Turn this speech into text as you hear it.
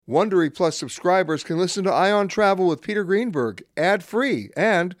Wondery Plus subscribers can listen to Eye on Travel with Peter Greenberg ad-free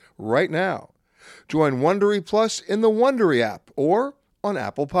and right now. Join Wondery Plus in the Wondery app or on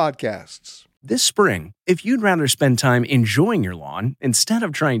Apple Podcasts. This spring, if you'd rather spend time enjoying your lawn instead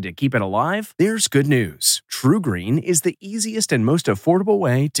of trying to keep it alive, there's good news. True Green is the easiest and most affordable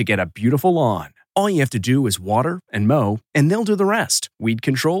way to get a beautiful lawn. All you have to do is water and mow, and they'll do the rest. Weed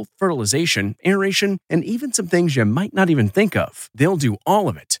control, fertilization, aeration, and even some things you might not even think of. They'll do all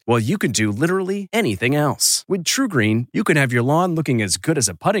of it, while you can do literally anything else. With True Green, you can have your lawn looking as good as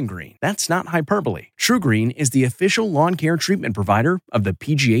a putting green. That's not hyperbole. True Green is the official lawn care treatment provider of the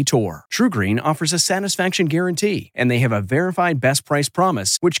PGA Tour. True Green offers a satisfaction guarantee, and they have a verified best price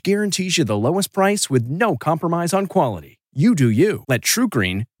promise, which guarantees you the lowest price with no compromise on quality. You do you. Let True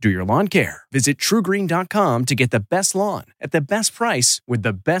Green do your lawn care. Visit truegreen.com to get the best lawn at the best price with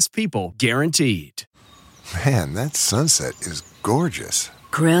the best people guaranteed. Man, that sunset is gorgeous.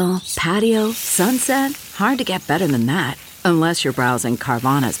 Grill, patio, sunset. Hard to get better than that. Unless you're browsing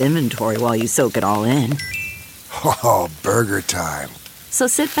Carvana's inventory while you soak it all in. Oh, burger time. So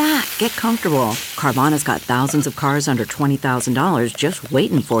sit back, get comfortable. Carvana's got thousands of cars under $20,000 just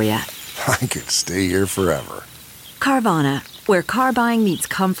waiting for you. I could stay here forever. Carvana, where car buying meets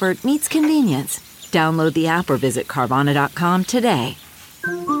comfort, meets convenience. Download the app or visit Carvana.com today.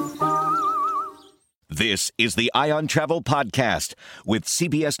 This is the Eye on Travel podcast with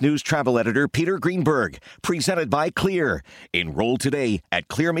CBS News travel editor Peter Greenberg, presented by Clear. Enroll today at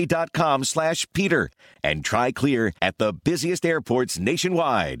clearme.com/Peter and try Clear at the busiest airports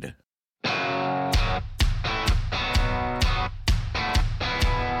nationwide.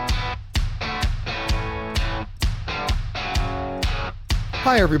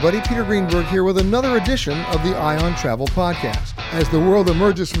 Hi everybody, Peter Greenberg here with another edition of the Eye on Travel podcast. As the world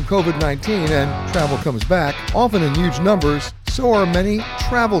emerges from COVID-19 and travel comes back, often in huge numbers, so are many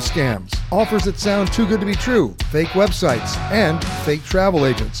travel scams. Offers that sound too good to be true, fake websites, and fake travel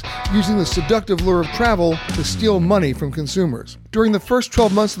agents, using the seductive lure of travel to steal money from consumers. During the first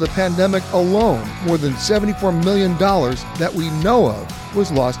 12 months of the pandemic alone, more than $74 million that we know of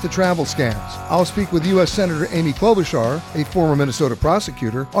was lost to travel scams. I'll speak with U.S. Senator Amy Klobuchar, a former Minnesota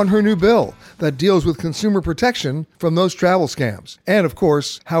prosecutor, on her new bill that deals with consumer protection from those travel scams. And, of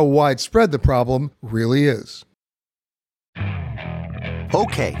course, how widespread the problem really is.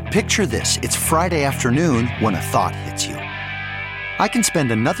 Okay, picture this. It's Friday afternoon when a thought hits you. I can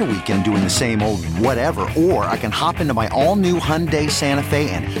spend another weekend doing the same old whatever, or I can hop into my all-new Hyundai Santa Fe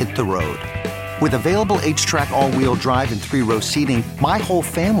and hit the road. With available H-Track all-wheel drive and 3-row seating, my whole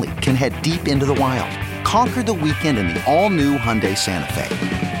family can head deep into the wild. Conquer the weekend in the all-new Hyundai Santa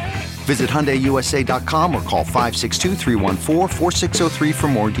Fe. Visit HyundaiUSA.com or call 562-314-4603 for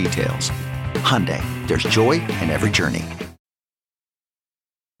more details. Hyundai, there's joy in every journey.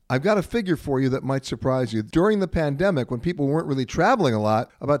 I've got a figure for you that might surprise you. During the pandemic, when people weren't really traveling a lot,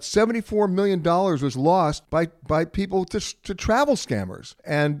 about $74 million was lost by people to travel scammers.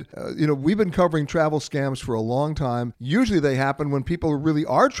 And, we've been covering travel scams for a long time. Usually they happen when people really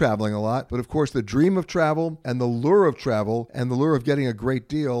are traveling a lot. But of course, the dream of travel and the lure of travel and the lure of getting a great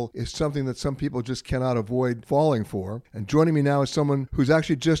deal is something that some people just cannot avoid falling for. And joining me now is someone who's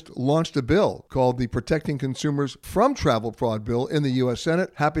actually just launched a bill called the Protecting Consumers from Travel Fraud Bill in the U.S.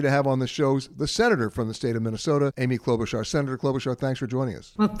 Senate. Happy to have on the show the senator from the state of Minnesota, Amy Klobuchar. Senator Klobuchar, thanks for joining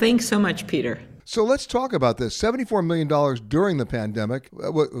us. Well, thanks so much, Peter. So let's talk about this. $74 million during the pandemic.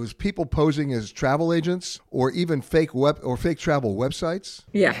 Was people posing as travel agents or even fake travel websites?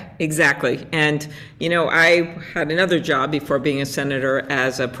 Yeah, exactly. And, I had another job before being a senator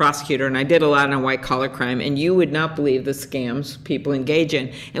as a prosecutor, and I did a lot on white-collar crime, and you would not believe the scams people engage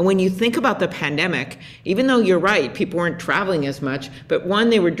in. And when you think about the pandemic, even though you're right, people weren't traveling as much, but one,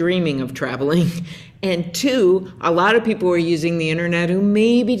 they were dreaming of traveling. And two, a lot of people were using the internet who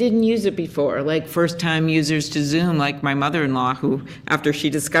maybe didn't use it before, like first-time users to Zoom, like my mother-in-law, who, after she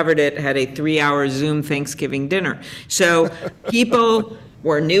discovered it, had a 3-hour Zoom Thanksgiving dinner. So people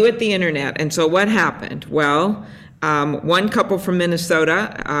were new at the internet. And so what happened? Well, one couple from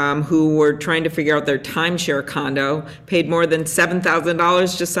Minnesota who were trying to figure out their timeshare condo paid more than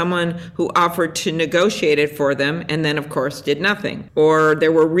 $7,000 to someone who offered to negotiate it for them and then, of course, did nothing. Or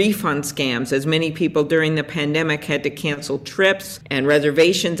there were refund scams, as many people during the pandemic had to cancel trips and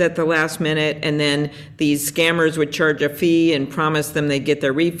reservations at the last minute, and then these scammers would charge a fee and promise them they'd get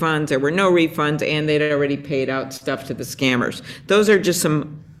their refunds. There were no refunds, and they'd already paid out stuff to the scammers. Those are just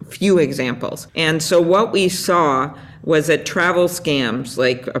some few examples. And so what we saw was that travel scams,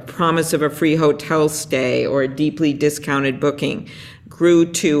 like a promise of a free hotel stay or a deeply discounted booking, grew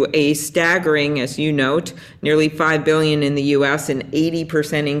to a staggering, as you note, nearly $5 billion in the U.S., an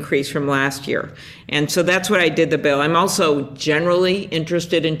 80% increase from last year. And so that's what I did the bill. I'm also generally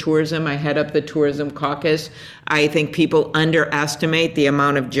interested in tourism. I head up the tourism caucus. I think people underestimate the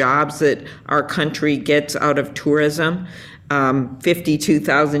amount of jobs that our country gets out of tourism.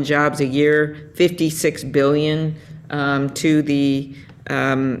 52,000 jobs a year, 56 billion to the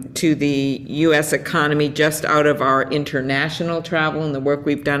U.S. economy just out of our international travel and the work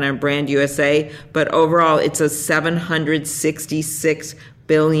we've done on Brand USA. But overall, it's a $766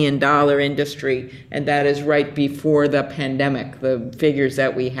 billion industry, and that is right before the pandemic, the figures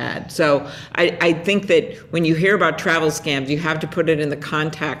that we had. So I think that when you hear about travel scams, you have to put it in the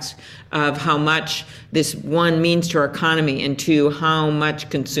context of how much this, one, means to our economy, and two, how much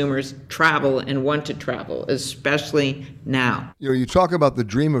consumers travel and want to travel, especially now. You talk about the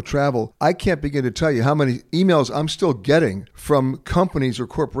dream of travel. I can't begin to tell you how many emails I'm still getting from companies or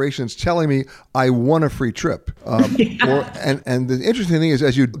corporations telling me I want a free trip. And the interesting thing is,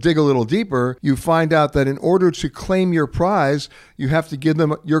 as you dig a little deeper, you find out that in order to claim your prize, you have to give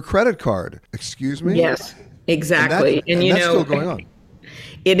them your credit card. Excuse me? Yes, exactly. And that's still going on.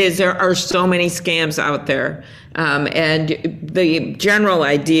 It is. There are so many scams out there. And the general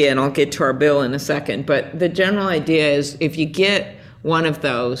idea, and I'll get to our bill in a second, but the general idea is if you get one of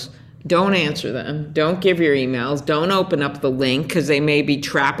those, don't answer them. Don't give your emails. Don't open up the link because they may be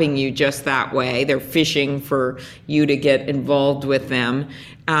trapping you just that way. They're fishing for you to get involved with them.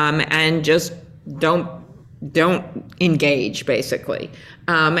 And just don't engage, basically.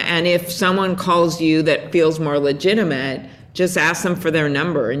 And if someone calls you that feels more legitimate, just ask them for their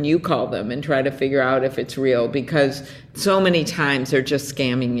number and you call them and try to figure out if it's real, because so many times they're just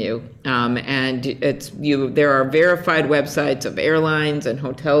scamming you. And there are verified websites of airlines and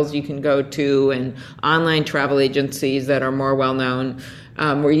hotels you can go to and online travel agencies that are more well known,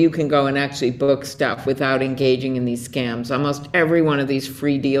 where you can go and actually book stuff without engaging in these scams. Almost every one of these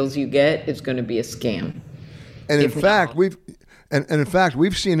free deals you get is going to be a scam. And in fact,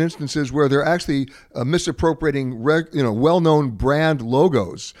 we've seen instances where they're actually misappropriating well-known brand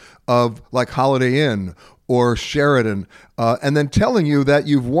logos of like Holiday Inn or Sheraton, and then telling you that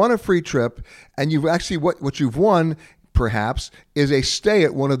you've won a free trip, and you've actually what you've won perhaps is a stay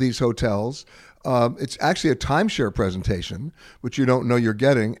at one of these hotels. It's actually a timeshare presentation, which you don't know you're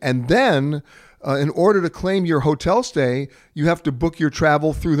getting, and then in order to claim your hotel stay, you have to book your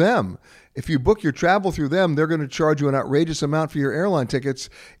travel through them. If you book your travel through them, they're going to charge you an outrageous amount for your airline tickets.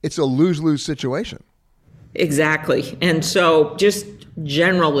 It's a lose-lose situation. Exactly. And so just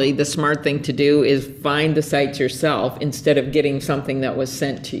generally, the smart thing to do is find the sites yourself instead of getting something that was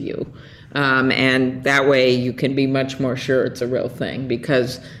sent to you. And that way you can be much more sure it's a real thing,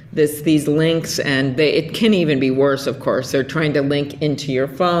 because these links, and it can even be worse, of course. They're trying to link into your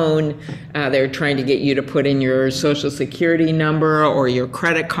phone. They're trying to get you to put in your social security number or your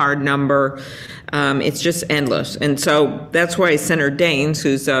credit card number. It's just endless. And so that's why Senator Daines,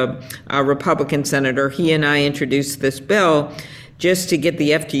 who's a Republican senator, he and I introduced this bill just to get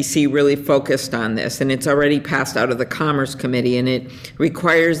the FTC really focused on this. And it's already passed out of the Commerce Committee, and it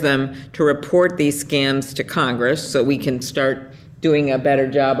requires them to report these scams to Congress so we can start doing a better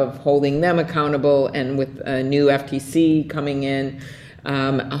job of holding them accountable, and with a new FTC coming in,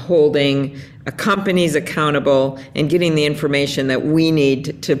 holding companies accountable and getting the information that we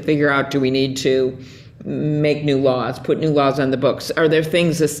need to figure out, do we need to make new laws, put new laws on the books? Are there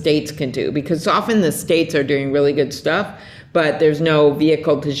things the states can do? Because often the states are doing really good stuff, but there's no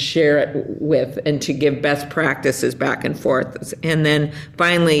vehicle to share it with and to give best practices back and forth. And then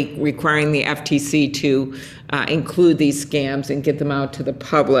finally requiring the FTC to include these scams and get them out to the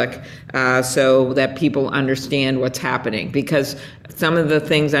public so that people understand what's happening. Because some of the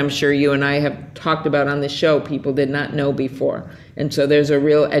things I'm sure you and I have talked about on the show, people did not know before. And so there's a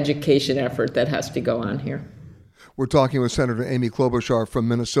real education effort that has to go on here. We're talking with Senator Amy Klobuchar from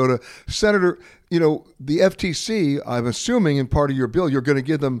Minnesota. Senator, the FTC, I'm assuming in part of your bill, you're going to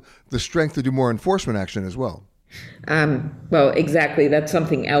give them the strength to do more enforcement action as well. Well, exactly. That's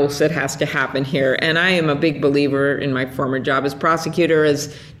something else that has to happen here. And I am a big believer in my former job as prosecutor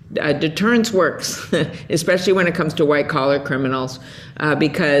as deterrence works, especially when it comes to white-collar criminals,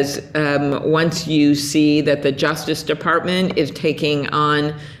 because once you see that the Justice Department is taking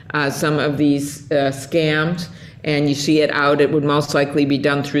on some of these scams, and you see it out, it would most likely be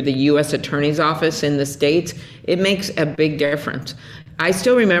done through the U.S. Attorney's Office in the states. It makes a big difference. I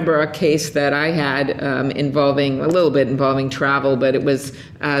still remember a case that I had involving travel, but it was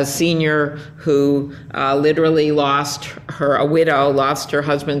a senior who literally a widow lost her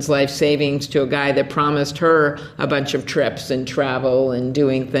husband's life savings to a guy that promised her a bunch of trips and travel and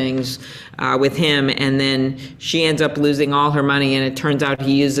doing things with him. And then she ends up losing all her money, and it turns out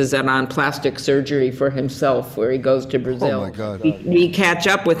he uses it on plastic surgery for himself where he goes to Brazil. Oh, my God. We catch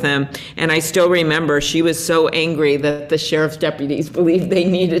up with him, and I still remember she was so angry that the sheriff's deputies believed they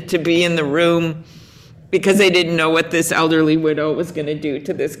needed to be in the room because they didn't know what this elderly widow was going to do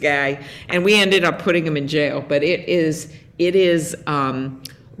to this guy. And we ended up putting him in jail. But it is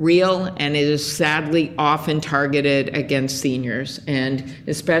real, and it is sadly often targeted against seniors. And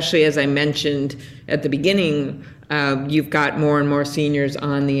especially, as I mentioned at the beginning, you've got more and more seniors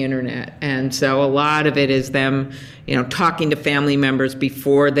on the internet. And so a lot of it is them, talking to family members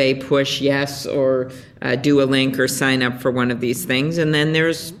before they push yes or do a link or sign up for one of these things. And then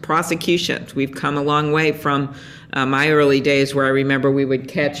there's prosecutions. We've come a long way from my early days, where I remember we would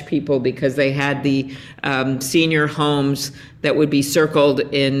catch people because they had the senior homes that would be circled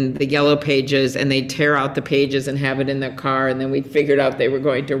in the yellow pages, and they'd tear out the pages and have it in their car, and then we figured out they were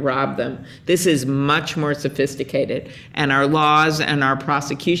going to rob them. This is much more sophisticated, and our laws and our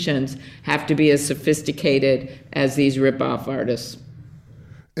prosecutions have to be as sophisticated as these rip-off artists.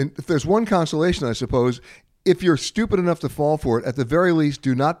 And if there's one consolation, I suppose, if you're stupid enough to fall for it, at the very least,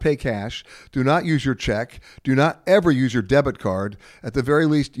 do not pay cash, do not use your check, do not ever use your debit card. At the very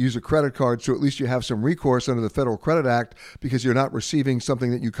least, use a credit card, so at least you have some recourse under the Federal Credit Act because you're not receiving something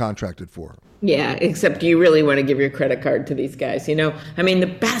that you contracted for. Yeah, except you really want to give your credit card to these guys.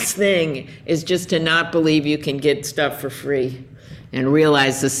 The best thing is just to not believe you can get stuff for free and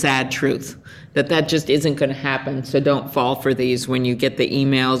realize the sad truth that just isn't going to happen. So don't fall for these when you get the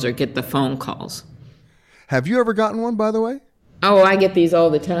emails or get the phone calls. Have you ever gotten one, by the way? Oh, I get these all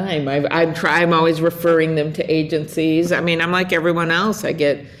the time. I'm always referring them to agencies. I'm like everyone else. I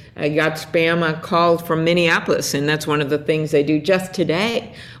got spam calls from Minneapolis, and that's one of the things they do. Just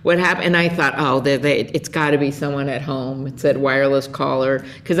today, what happened? And I thought, it's got to be someone at home. It said wireless caller,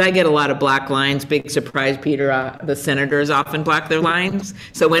 because I get a lot of black lines. Big surprise, Peter. The senators often block their lines.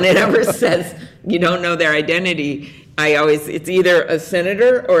 So when it ever says you don't know their identity, it's either a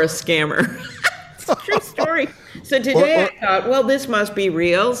senator or a scammer. It's a true story. So today I thought, well, this must be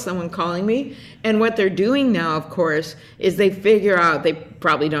real, someone calling me. And what they're doing now, of course, is they figure out, they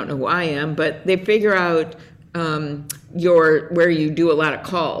probably don't know who I am, but they figure out where you do a lot of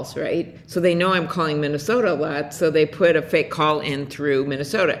calls, right? So they know I'm calling Minnesota a lot, so they put a fake call in through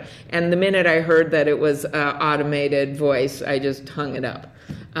Minnesota. And the minute I heard that it was automated voice, I just hung it up.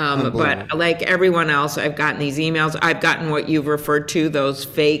 But like everyone else, I've gotten these emails. I've gotten what you've referred to, those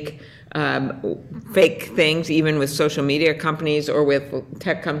fake things, even with social media companies or with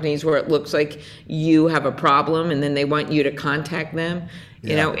tech companies, where it looks like you have a problem and then they want you to contact them.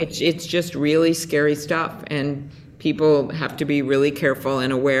 Yeah. It's just really scary stuff, and people have to be really careful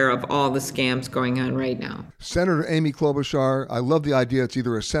and aware of all the scams going on right now. Senator Amy Klobuchar, I love the idea it's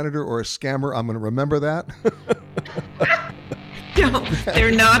either a senator or a scammer. I'm going to remember that. No,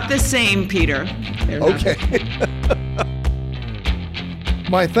 they're not the same, Peter. Okay.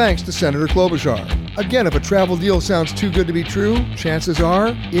 My thanks to Senator Klobuchar. Again, if a travel deal sounds too good to be true, chances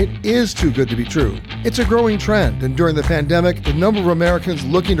are it is too good to be true. It's a growing trend, and during the pandemic, the number of Americans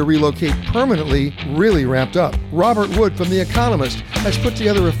looking to relocate permanently really ramped up. Robert Wood from The Economist has put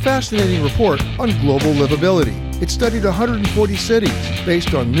together a fascinating report on global livability. It studied 140 cities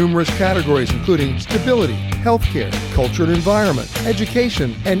based on numerous categories, including stability, healthcare, culture and environment,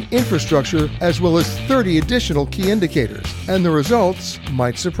 education, and infrastructure, as well as 30 additional key indicators. And the results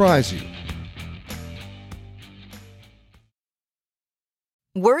might surprise you.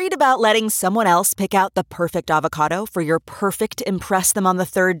 Worried about letting someone else pick out the perfect avocado for your perfect impress them on the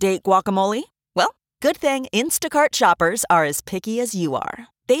third date guacamole? Well, good thing Instacart shoppers are as picky as you are.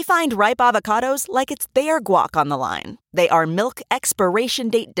 They find ripe avocados like it's their guac on the line. They are milk expiration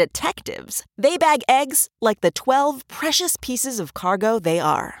date detectives. They bag eggs like the 12 precious pieces of cargo they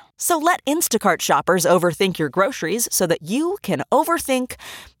are. So let Instacart shoppers overthink your groceries so that you can overthink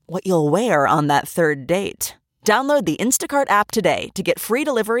what you'll wear on that third date. Download the Instacart app today to get free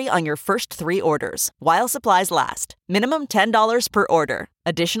delivery on your first 3 orders, while supplies last. Minimum $10 per order.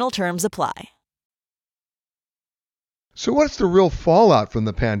 Additional terms apply. So what's the real fallout from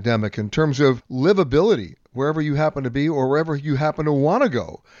the pandemic in terms of livability, wherever you happen to be or wherever you happen to want to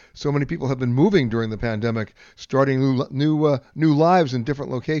go? So many people have been moving during the pandemic, starting new lives in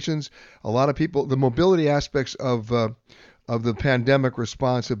different locations. A lot of people, the mobility aspects of of the pandemic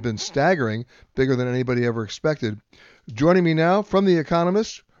response have been staggering, bigger than anybody ever expected. Joining me now from The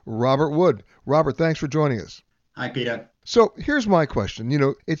Economist, Robert Wood. Robert, thanks for joining us. Hi, Peter. So here's my question.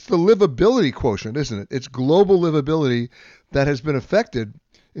 It's the livability quotient, isn't it? It's global livability that has been affected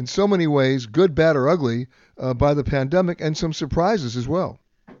in so many ways, good, bad, or ugly, by the pandemic, and some surprises as well.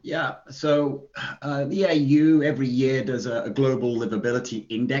 Yeah, so the AU every year does a global livability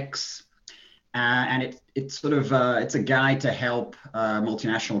index, and it's a guide to help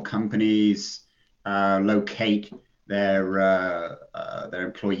multinational companies locate their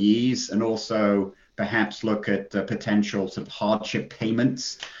employees, and also perhaps look at potential sort of hardship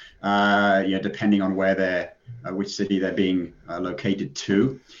payments, depending on which city they're being located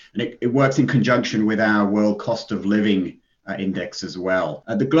to. And it works in conjunction with our World Cost of Living Index as well.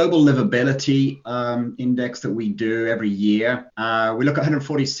 The Global Livability Index that we do every year, we look at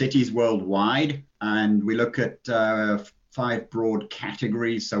 140 cities worldwide, and we look at 5 broad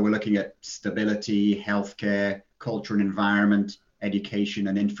categories. So we're looking at stability, healthcare, culture and environment, education,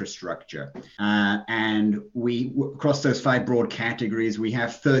 and infrastructure. And we, across those 5 broad categories, we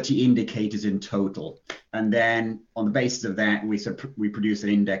have 30 indicators in total. And then on the basis of that, we produce an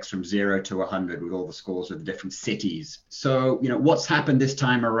index from 0 to 100 with all the scores of the different cities. So, what's happened this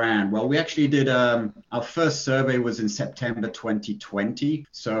time around? Well, we actually did, our first survey was in September 2020.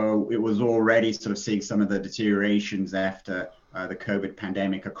 So it was already sort of seeing some of the deteriorations after the COVID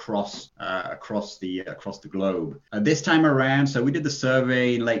pandemic across the globe. This time around, so we did the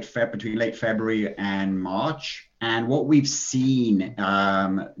survey between late February and March, and what we've seen,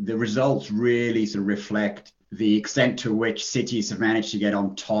 the results really sort of reflect the extent to which cities have managed to get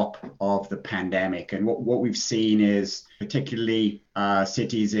on top of the pandemic. And what we've seen is particularly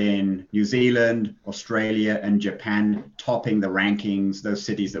cities in New Zealand, Australia, and Japan topping the rankings, those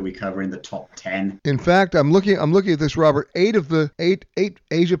cities that we cover in the top 10. In fact, I'm looking at this, Robert. 8 of the eight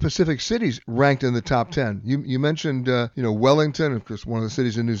Asia Pacific cities ranked in the top 10. You mentioned Wellington, of course, one of the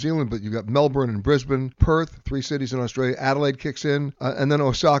cities in New Zealand, but you've got Melbourne and Brisbane, Perth, 3 cities in Australia, Adelaide kicks in, and then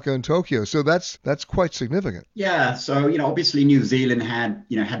Osaka and Tokyo. So that's quite significant. Yeah. So obviously New Zealand had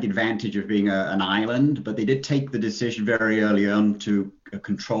the advantage of being an island, but they did take the decision very early on to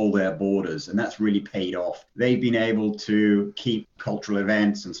control their borders, and that's really paid off. They've been able to keep cultural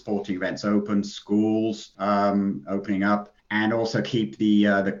events and sporting events open, schools opening up, and also keep the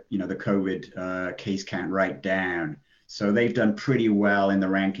COVID case count right down. So they've done pretty well in the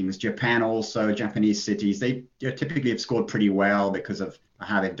rankings. Japan also, Japanese cities, they typically have scored pretty well because of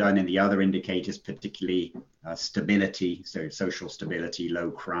how they've done in the other indicators, particularly stability, so social stability, low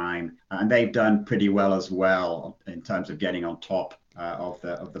crime, and they've done pretty well as well in terms of getting on top of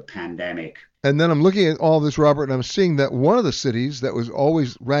the pandemic. And then I'm looking at all this, Robert, and I'm seeing that one of the cities that was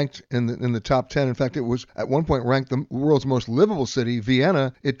always ranked in the top 10, in fact, it was at one point ranked the world's most livable city,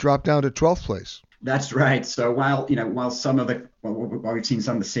 Vienna, it dropped down to 12th place. That's right. So while we've seen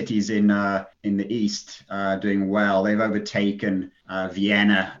some of the cities in the east doing well, they've overtaken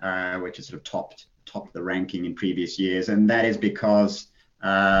Vienna, which has sort of topped the ranking in previous years, and that is because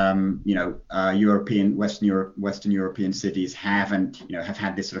Western European cities have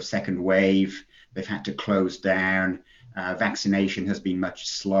had this sort of second wave. They've had to close down. Vaccination has been much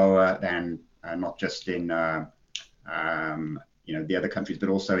slower than not just in the other countries, but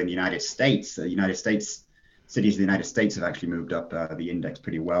also in the United States. The United States cities of the United States have actually moved up the index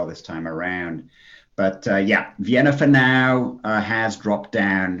pretty well this time around. But Vienna for now has dropped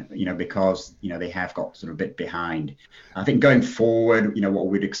down, because they have got sort of a bit behind. I think going forward, what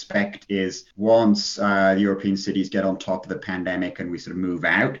we'd expect is once the European cities get on top of the pandemic and we sort of move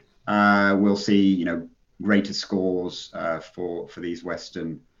out, we'll see greater scores for these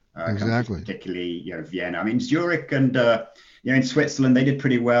Western countries, particularly Vienna. I mean, Zurich and in Switzerland they did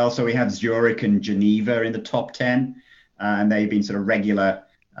pretty well. So we have Zurich and Geneva in the top 10, and they've been sort of regular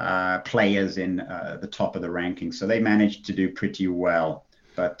players in the top of the rankings, so they managed to do pretty well.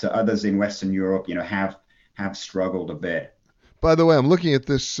 But others in Western Europe, have struggled a bit. By the way, I'm looking at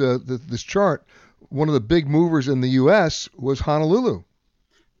this this chart. One of the big movers in the U.S. was Honolulu.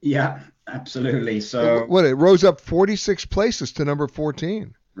 Yeah, absolutely. So it rose up 46 places to number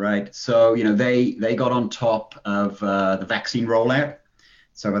 14. Right. So they got on top of the vaccine rollout.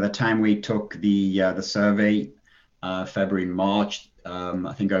 So by the time we took the survey, February and March,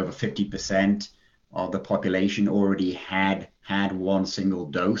 I think over 50% of the population already had one single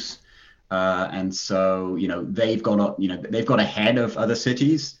dose, and so they've got ahead of other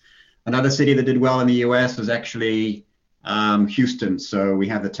cities. Another city that did well in the U.S. was actually Houston. So we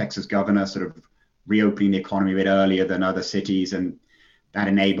have the Texas governor sort of reopening the economy a bit earlier than other cities, and that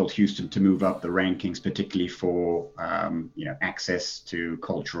enabled Houston to move up the rankings, particularly for access to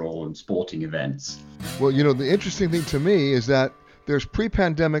cultural and sporting events. Well, the interesting thing to me is that there's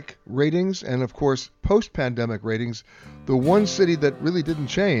pre-pandemic ratings and, of course, post-pandemic ratings. The one city that really didn't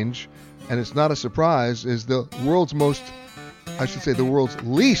change, and it's not a surprise, is the world's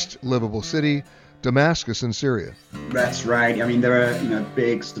least livable city, Damascus in Syria. That's right. I mean, there are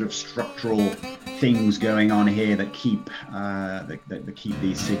big sort of structural things going on here that keep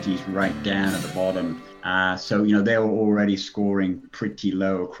these cities right down at the bottom. So they were already scoring pretty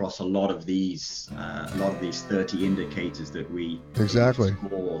low across a lot of these 30 indicators that we exactly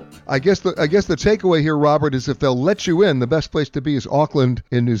score. I guess the takeaway here, Robert, is if they'll let you in, the best place to be is Auckland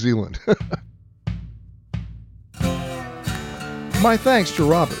in New Zealand. My thanks to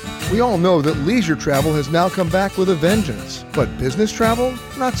Robert. We all know that leisure travel has now come back with a vengeance, but business travel,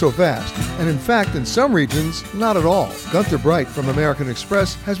 not so fast. And in fact, in some regions, not at all. Gunther Bright from American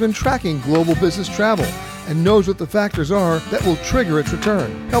Express has been tracking global business travel and knows what the factors are that will trigger its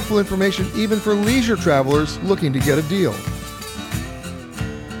return. Helpful information even for leisure travelers looking to get a deal.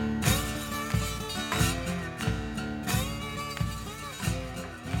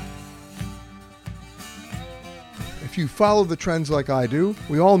 If you follow the trends like I do,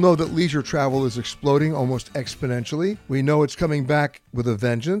 we all know that leisure travel is exploding almost exponentially. We know it's coming back with a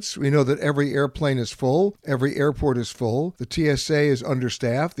vengeance. We know that every airplane is full, every airport is full, the TSA is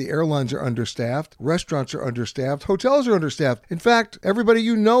understaffed, the airlines are understaffed, restaurants are understaffed, hotels are understaffed. In fact, everybody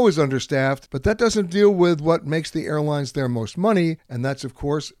you know is understaffed, but that doesn't deal with what makes the airlines their most money, and that's, of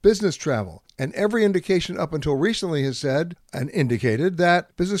course, business travel. And every indication up until recently has said and indicated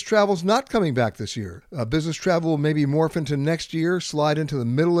that business travel is not coming back this year. Business travel will maybe morph into next year, slide into the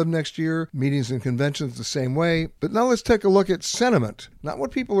middle of next year, meetings and conventions the same way. But now let's take a look at sentiment. Not what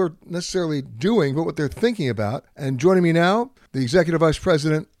people are necessarily doing, but what they're thinking about. And joining me now, the Executive Vice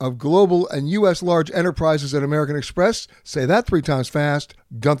President of Global and U.S. Large Enterprises at American Express. Say that 3 times fast.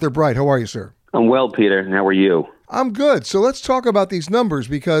 Gunther Bright, how are you, sir? I'm well, Peter. How are you? I'm good. So let's talk about these numbers,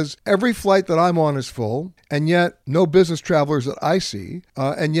 because every flight that I'm on is full, and yet no business travelers that I see,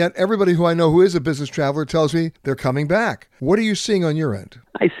 and yet everybody who I know who is a business traveler tells me they're coming back. What are you seeing on your end?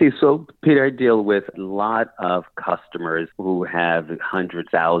 I see. So, Peter, I deal with a lot of customers who have hundreds,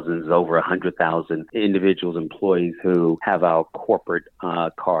 thousands, over 100,000 individuals, employees who have our corporate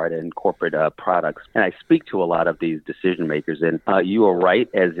card and corporate products. And I speak to a lot of these decision makers. And you are right,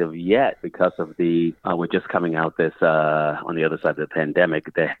 as of yet, because of we're just coming out this on the other side of the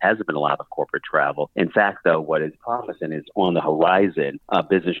pandemic, there hasn't been a lot of corporate travel. In fact, though, what is promising is on the horizon,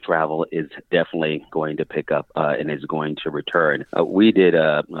 business travel is definitely going to pick up and is going to return. We did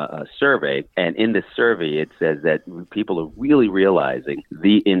a survey, and in this survey, it says that people are really realizing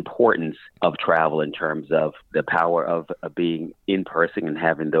the importance of travel in terms of the power of being in person and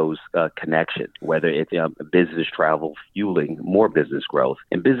having those connections, whether it's business travel fueling more business growth,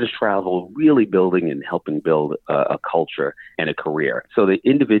 and business travel really building and helping build a culture and a career. So the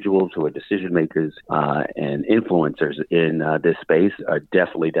individuals who are decision makers and influencers in this space are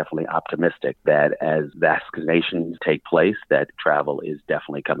definitely optimistic that as vaccinations take place, that travel is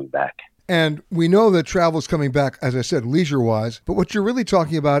definitely coming back. And we know that travel is coming back, as I said, leisure-wise. But what you're really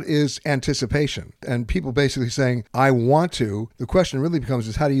talking about is anticipation. And people basically saying, I want to. The question really becomes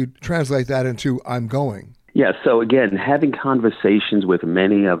is how do you translate that into I'm going? Yeah, so again, having conversations with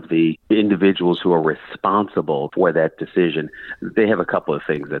many of the individuals who are responsible for that decision, they have a couple of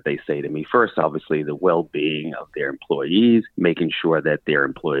things that they say to me. First, obviously, the well-being of their employees, making sure that their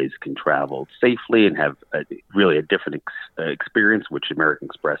employees can travel safely and have really a different experience, which American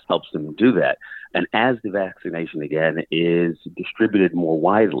Express helps them do that. And as the vaccination, again, is distributed more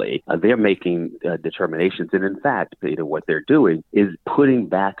widely, they're making determinations. And in fact, Peter, what they're doing is putting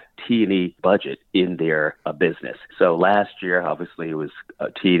back T&E budget in their business. So last year, obviously, it was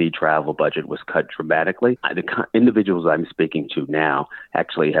T&E travel budget was cut dramatically. The individuals I'm speaking to now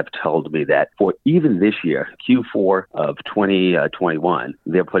actually have told me that for even this year, Q4 of 2021,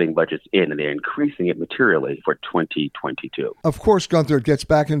 they're putting budgets in and they're increasing it materially for 2022. Of course, Gunther, it gets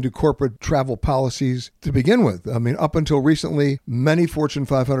back into corporate travel policies to begin with. I mean, up until recently, many Fortune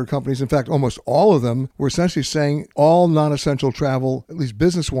 500 companies, in fact, almost all of them, were essentially saying all non-essential travel, at least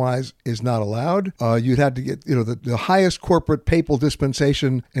business-wise, otherwise is not allowed. You'd have to get, the highest corporate papal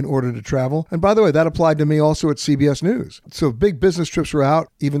dispensation in order to travel. And by the way, that applied to me also at CBS News. So big business trips were out,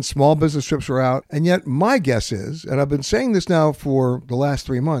 even small business trips were out. And yet my guess is, and I've been saying this now for the last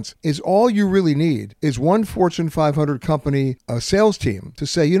 3 months, is all you really need is one Fortune 500 company sales team to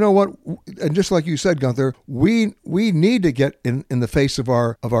say, you know what, and just like you said, Gunther, we need to get in the face of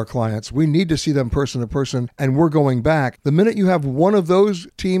our clients. We need to see them person to person, and we're going back. The minute you have one of those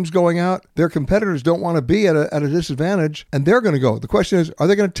teams going out, their competitors don't want to be at a disadvantage, and they're going to go. The question is, are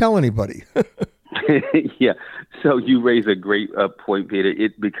they going to tell anybody? Yeah. So you raise a great point, Peter.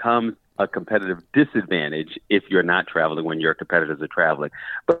 It becomes a competitive disadvantage if you're not traveling when your competitors are traveling.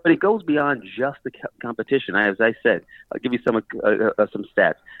 But it goes beyond just the competition. As I said, I'll give you some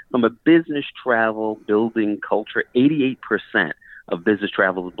stats. From a business travel building culture, 88% of business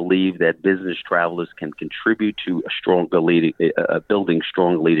travelers believe that business travelers can contribute to building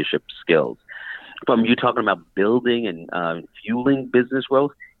strong leadership skills. From you talking about building and fueling business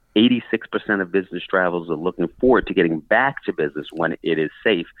growth, 86% of business travelers are looking forward to getting back to business when it is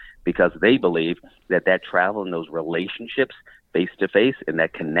safe, because they believe that travel and those relationships face-to-face and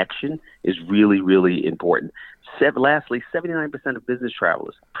that connection is really, really important. Lastly, 79% of business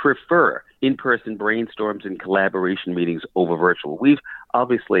travelers prefer in-person brainstorms and collaboration meetings over virtual. We've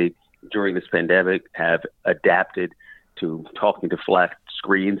obviously, during this pandemic, have adapted to talking to flat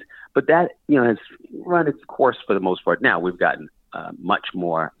screens, but that has run its course for the most part. Now we've gotten much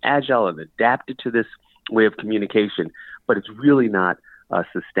more agile and adapted to this way of communication, but it's really not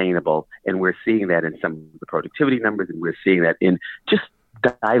sustainable. And we're seeing that in some of the productivity numbers, and we're seeing that in just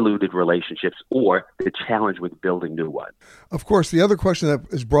diluted relationships or the challenge with building new ones. Of course, the other question that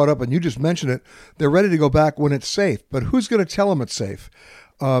is brought up, and you just mentioned it, they're ready to go back when it's safe, but who's going to tell them it's safe?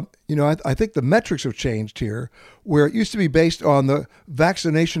 I think the metrics have changed here, where it used to be based on the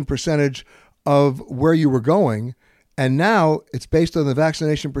vaccination percentage of where you were going, and now it's based on the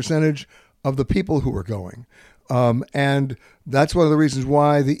vaccination percentage of the people who are going. And that's one of the reasons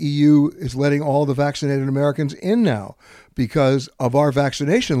why the EU is letting all the vaccinated Americans in now, because of our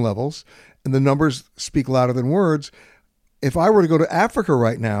vaccination levels, and the numbers speak louder than words. If I were to go to Africa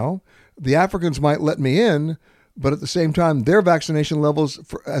right now, the Africans might let me in, but at the same time, their vaccination levels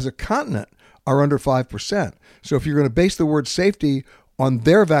as a continent are under 5%. So if you're going to base the word safety on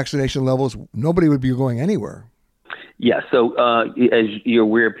their vaccination levels, nobody would be going anywhere. Yeah. So as you're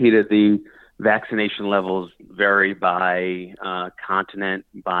aware, Peter, the vaccination levels vary by continent,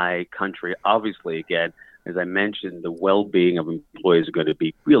 by country. Obviously, again, as I mentioned, the well-being of employees are going to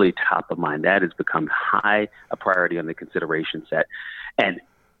be really top of mind. That has become high a priority on the consideration set. And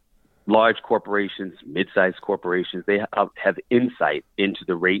large corporations, mid-sized corporations, they have insight into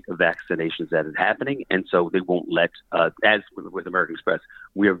the rate of vaccinations that is happening. And so they won't let, as with American Express,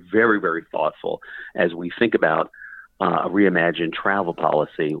 we are very, very thoughtful as we think about a reimagined travel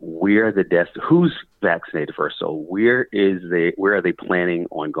policy. Who's vaccinated first? So where are they planning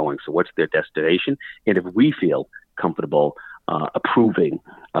on going? So what's their destination? And if we feel comfortable approving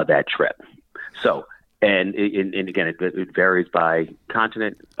that trip. So, and again, it varies by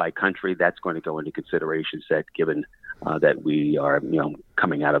continent, by country. That's going to go into consideration set, given that we are,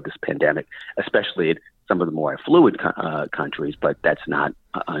 coming out of this pandemic, especially in some of the more affluent countries, but that's not,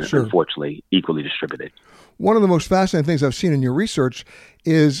 unfortunately, equally distributed. One of the most fascinating things I've seen in your research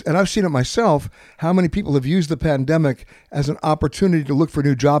is, and I've seen it myself, how many people have used the pandemic as an opportunity to look for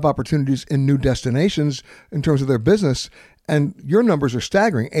new job opportunities in new destinations in terms of their business. And your numbers are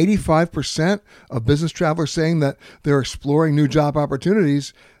staggering. 85% of business travelers saying that they're exploring new job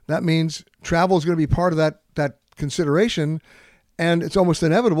opportunities. That means travel is going to be part of that consideration, and it's almost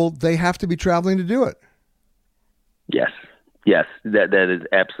inevitable they have to be traveling to do it. Yes, that is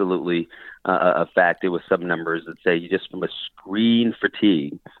absolutely a fact. There was some numbers that say just from a screen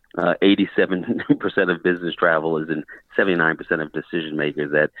fatigue, 87% of business travelers and 79% of decision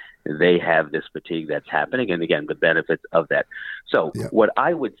makers that they have this fatigue that's happening. And again, the benefits of that. So What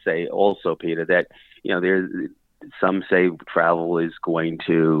I would say also, Peter, that, there's some say travel is going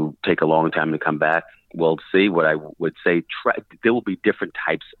to take a long time to come back. We'll see. What I would say, there will be different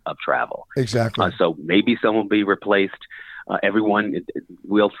types of travel. Exactly. So maybe some will be replaced. Everyone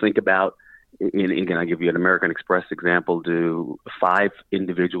will think about, and again, I'll give you an American Express example. Do 5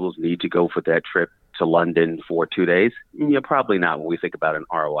 individuals need to go for that trip to London for 2 days? Probably not when we think about an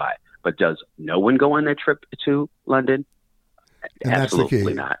ROI. But does no one go on that trip to London? And Absolutely that's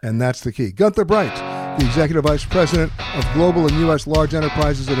the key. Not. And that's the key. Gunther Bright, the Executive Vice President of Global and U.S. Large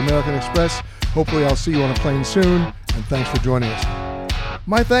Enterprises at American Express. Hopefully I'll see you on a plane soon, and thanks for joining us.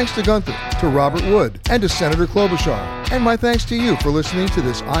 My thanks to Gunther, to Robert Wood, and to Senator Klobuchar. And my thanks to you for listening to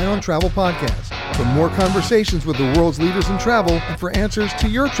this Eye on Travel podcast. For more conversations with the world's leaders in travel and for answers to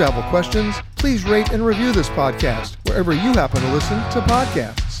your travel questions, please rate and review this podcast wherever you happen to listen to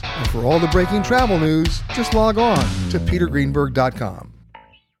podcasts. And for all the breaking travel news, just log on to petergreenberg.com.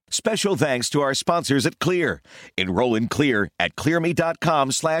 Special thanks to our sponsors at Clear. Enroll in Clear at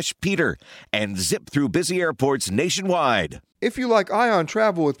clearme.com/Peter and zip through busy airports nationwide. If you like Eye on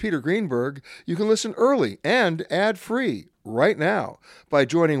Travel with Peter Greenberg, you can listen early and ad-free right now by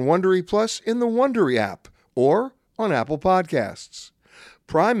joining Wondery Plus in the Wondery app or on Apple Podcasts.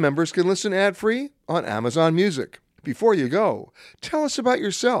 Prime members can listen ad-free on Amazon Music. Before you go, tell us about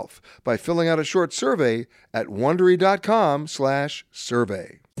yourself by filling out a short survey at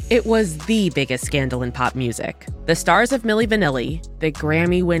Wondery.com/survey. It was the biggest scandal in pop music. The stars of Milli Vanilli, the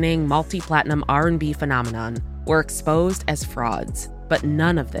Grammy-winning multi-platinum R&B phenomenon, were exposed as frauds. But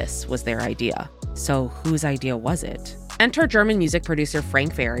none of this was their idea. So whose idea was it? Enter German music producer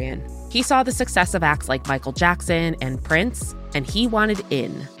Frank Farian. He saw the success of acts like Michael Jackson and Prince, and he wanted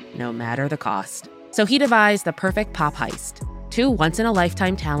in, no matter the cost. So he devised the perfect pop heist. Two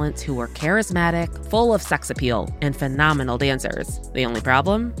once-in-a-lifetime talents who were charismatic, full of sex appeal, and phenomenal dancers. The only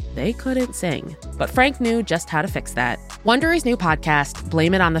problem? They couldn't sing. But Frank knew just how to fix that. Wondery's new podcast,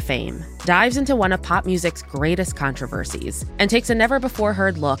 Blame It on the Fame, dives into one of pop music's greatest controversies and takes a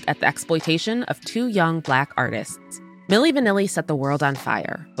never-before-heard look at the exploitation of two young Black artists. Milli Vanilli set the world on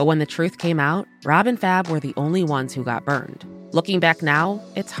fire, but when the truth came out, Rob and Fab were the only ones who got burned. Looking back now,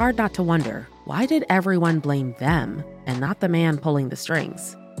 it's hard not to wonder, why did everyone blame them and not the man pulling the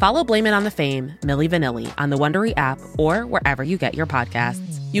strings? Follow Blame It on the Fame, Milli Vanilli on the Wondery app or wherever you get your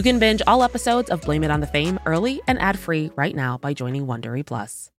podcasts. You can binge all episodes of Blame It on the Fame early and ad-free right now by joining Wondery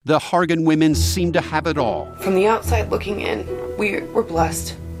Plus. The Hargan women seem to have it all. From the outside looking in, we were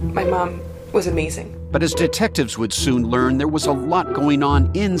blessed. My mom was amazing. But as detectives would soon learn, there was a lot going on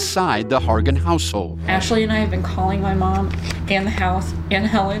inside the Hargan household. Ashley and I have been calling my mom and the house and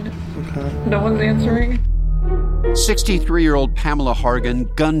Helen. Okay. No one's answering. 63-year-old Pamela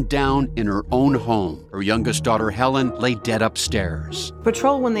Hargan gunned down in her own home. Her youngest daughter, Helen, lay dead upstairs.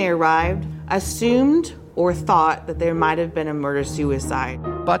 Patrol, when they arrived, assumed or thought that there might have been a murder-suicide.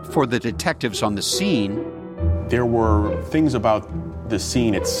 But for the detectives on the scene, there were things about the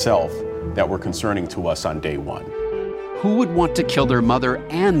scene itself that were concerning to us on day one. Who would want to kill their mother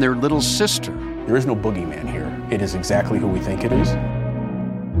and their little sister? There is no boogeyman here. It is exactly who we think it is.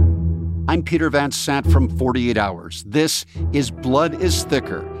 I'm Peter Van Sant from 48 Hours. This is Blood is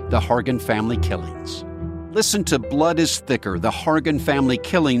Thicker, the Hargan Family Killings. Listen to Blood is Thicker, the Hargan Family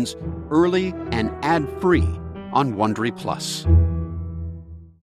Killings early and ad-free on Wondery Plus.